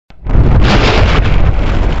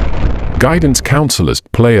Guidance counselors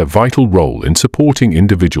play a vital role in supporting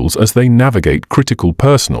individuals as they navigate critical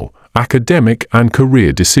personal, academic, and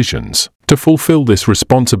career decisions. To fulfill this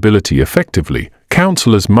responsibility effectively,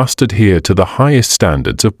 counselors must adhere to the highest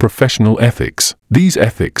standards of professional ethics. These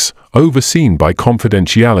ethics, overseen by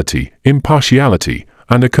confidentiality, impartiality,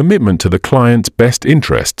 and a commitment to the client's best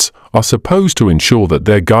interests, are supposed to ensure that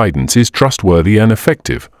their guidance is trustworthy and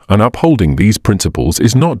effective, and upholding these principles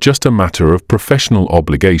is not just a matter of professional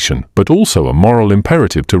obligation, but also a moral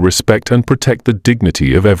imperative to respect and protect the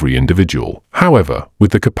dignity of every individual. However,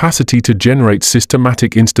 with the capacity to generate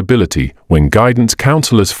systematic instability, when guidance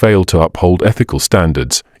counselors fail to uphold ethical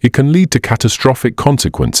standards, it can lead to catastrophic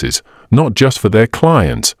consequences, not just for their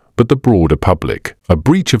clients, but the broader public. A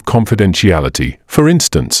breach of confidentiality, for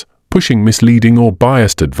instance, pushing misleading or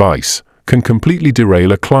biased advice, can completely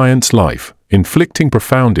derail a client's life, inflicting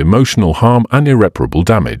profound emotional harm and irreparable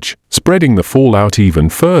damage. Spreading the fallout even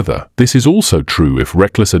further, this is also true if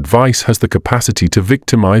reckless advice has the capacity to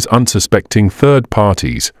victimize unsuspecting third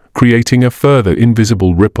parties, creating a further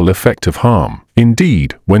invisible ripple effect of harm.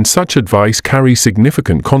 Indeed, when such advice carries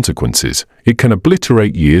significant consequences, it can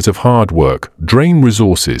obliterate years of hard work, drain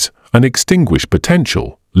resources, and extinguish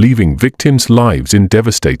potential, leaving victims' lives in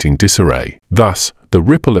devastating disarray. Thus, the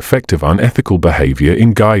ripple effect of unethical behavior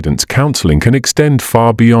in guidance counseling can extend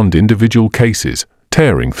far beyond individual cases,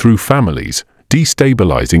 tearing through families,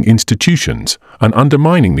 destabilizing institutions, and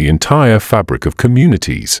undermining the entire fabric of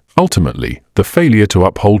communities. Ultimately, the failure to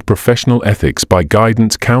uphold professional ethics by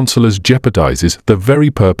guidance counselors jeopardizes the very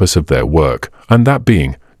purpose of their work, and that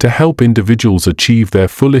being, to help individuals achieve their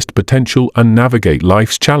fullest potential and navigate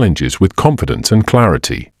life's challenges with confidence and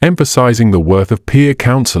clarity. Emphasizing the worth of peer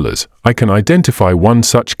counselors, I can identify one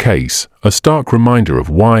such case, a stark reminder of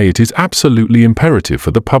why it is absolutely imperative for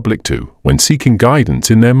the public to, when seeking guidance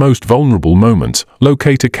in their most vulnerable moments,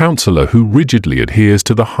 locate a counselor who rigidly adheres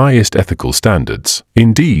to the highest ethical standards.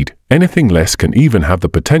 Indeed, anything less can even have the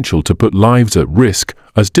potential to put lives at risk,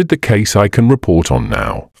 as did the case I can report on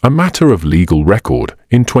now. A matter of legal record,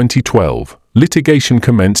 in 2012, litigation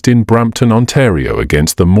commenced in Brampton, Ontario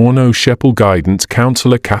against the Morneau-Sheppel guidance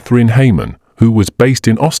counselor Catherine Heyman, who was based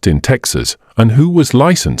in Austin, Texas, and who was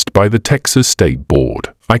licensed by the Texas State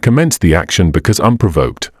Board. I commenced the action because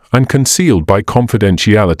unprovoked and concealed by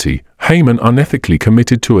confidentiality, Heyman unethically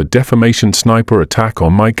committed to a defamation sniper attack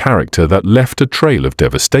on my character that left a trail of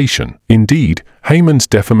devastation. Indeed, Heyman's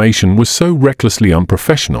defamation was so recklessly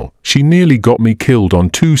unprofessional, she nearly got me killed on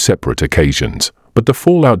 2 separate occasions. But the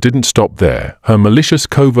fallout didn't stop there. Her malicious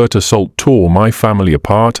covert assault tore my family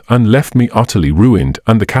apart and left me utterly ruined,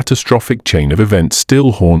 and the catastrophic chain of events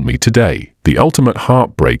still haunt me today. The ultimate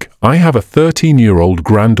heartbreak: I have a 13-year-old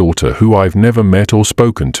granddaughter who I've never met or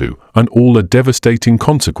spoken to, and all a devastating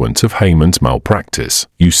consequence of Heyman's malpractice.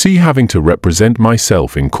 You see, having to represent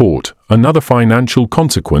myself in court, another financial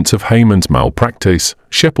consequence of Heyman's malpractice.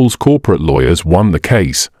 Sheppel's corporate lawyers won the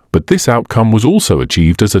case, but this outcome was also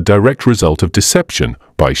achieved as a direct result of deception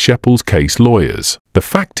by Sheppel's case lawyers. The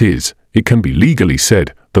fact is, it can be legally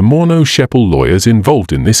said, the Morneau-Sheppel lawyers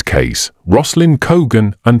involved in this case, Roslynn,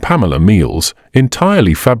 Kogan, and Pamela Miehls,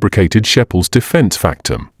 entirely fabricated Sheppel's defense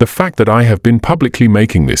factum. The fact that I have been publicly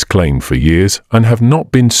making this claim for years and have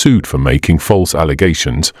not been sued for making false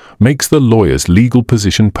allegations makes the lawyers' legal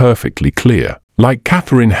position perfectly clear. Like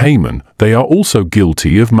Catherine Heyman, they are also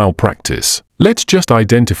guilty of malpractice. Let's just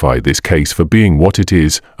identify this case for being what it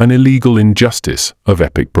is, an illegal injustice of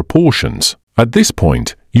epic proportions. At this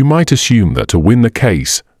point, you might assume that to win the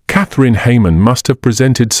case, Catherine Heyman must have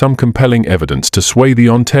presented some compelling evidence to sway the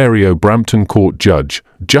Ontario Brampton Court judge,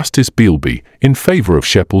 Justice Bealby, in favor of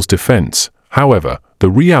Sheppel's defense. However,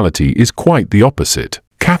 the reality is quite the opposite.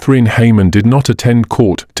 Catherine Heyman did not attend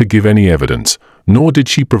court to give any evidence, nor did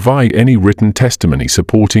she provide any written testimony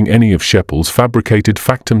supporting any of Sheppel's fabricated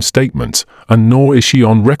factum statements, and nor is she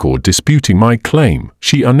on record disputing my claim.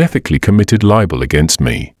 She unethically committed libel against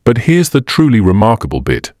me. But here's the truly remarkable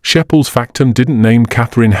bit: Sheppel's factum didn't name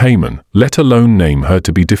Catherine Heyman, let alone name her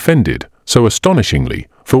to be defended. So astonishingly,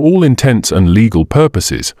 for all intents and legal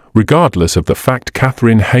purposes, regardless of the fact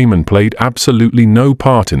Catherine Heyman played absolutely no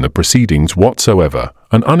part in the proceedings whatsoever,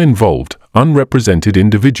 an uninvolved, unrepresented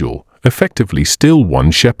individual effectively still won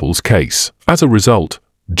Sheppel's case. As a result,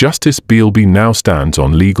 Justice Bealby now stands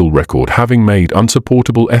on legal record having made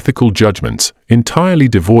unsupportable ethical judgments, entirely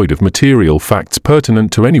devoid of material facts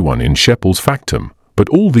pertinent to anyone in Sheppel's factum. But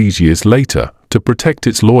all these years later, to protect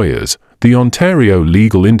its lawyers, the Ontario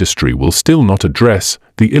legal industry will still not address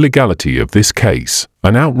the illegality of this case.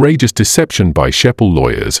 An outrageous deception by Sheppel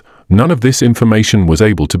lawyers. None of this information was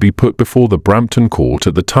able to be put before the Brampton court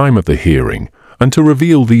at the time of the hearing, And to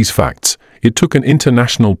reveal these facts, it took an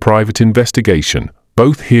international private investigation,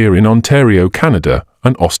 both here in Ontario, Canada,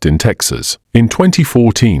 and Austin, Texas. In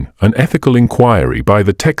 2014, an ethical inquiry by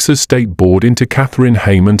the Texas State Board into Catherine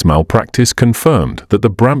Hayman's malpractice confirmed that the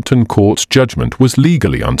Brampton court's judgment was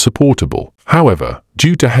legally unsupportable. However,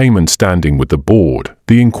 due to Hayman's standing with the board,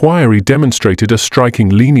 the inquiry demonstrated a striking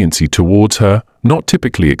leniency towards her, not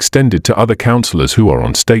typically extended to other counselors who are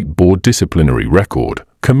on state board disciplinary record,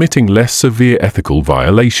 committing less severe ethical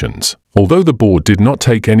violations. Although the board did not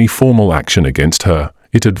take any formal action against her,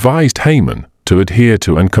 it advised Hayman to adhere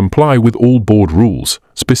to and comply with all board rules,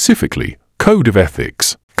 specifically Code of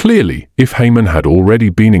Ethics. Clearly, if Hayman had already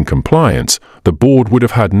been in compliance, the board would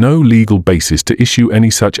have had no legal basis to issue any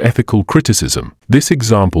such ethical criticism. This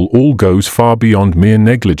example all goes far beyond mere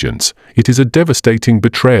negligence. It is a devastating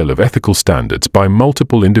betrayal of ethical standards by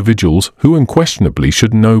multiple individuals who unquestionably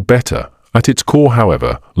should know better. At its core,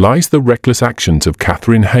 however, lies the reckless actions of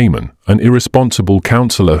Catherine Hayman, an irresponsible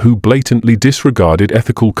counselor who blatantly disregarded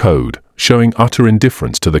ethical code, showing utter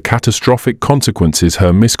indifference to the catastrophic consequences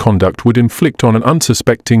her misconduct would inflict on an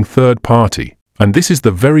unsuspecting third party. And this is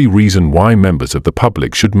the very reason why members of the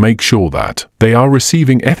public should make sure that they are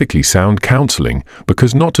receiving ethically sound counseling,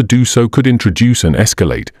 because not to do so could introduce and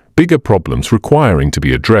escalate bigger problems requiring to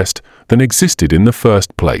be addressed than existed in the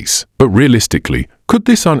first place. But realistically, could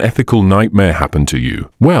this unethical nightmare happen to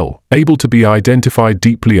you? Well, able to be identified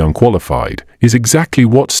deeply unqualified is exactly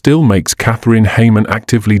what still makes Catherine Hayman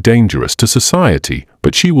actively dangerous to society,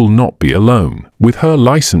 but she will not be alone. With her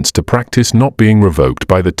license to practice not being revoked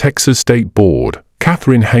by the Texas State Board,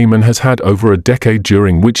 Catherine Hayman has had over a decade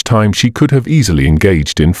during which time she could have easily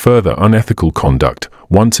engaged in further unethical conduct,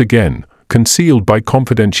 once again, concealed by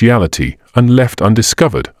confidentiality and left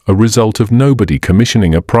undiscovered, a result of nobody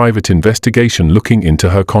commissioning a private investigation looking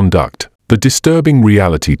into her conduct. The disturbing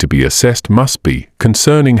reality to be assessed must be,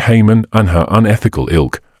 concerning Hayman and her unethical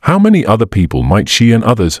ilk, how many other people might she and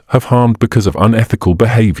others have harmed because of unethical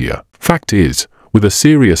behavior? Fact is, with a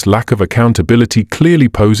serious lack of accountability clearly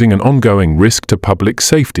posing an ongoing risk to public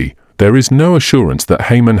safety, there is no assurance that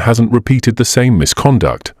Hayman hasn't repeated the same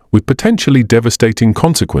misconduct, with potentially devastating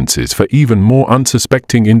consequences for even more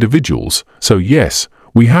unsuspecting individuals. So yes,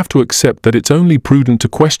 we have to accept that it's only prudent to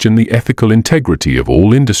question the ethical integrity of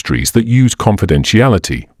all industries that use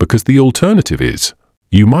confidentiality, because the alternative is,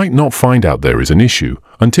 you might not find out there is an issue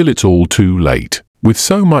until it's all too late. With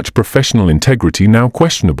so much professional integrity now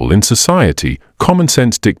questionable in society, common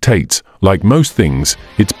sense dictates, like most things,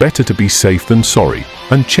 it's better to be safe than sorry,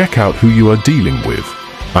 and check out who you are dealing with.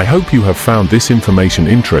 I hope you have found this information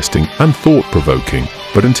interesting and thought-provoking,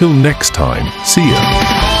 but until next time, see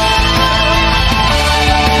ya.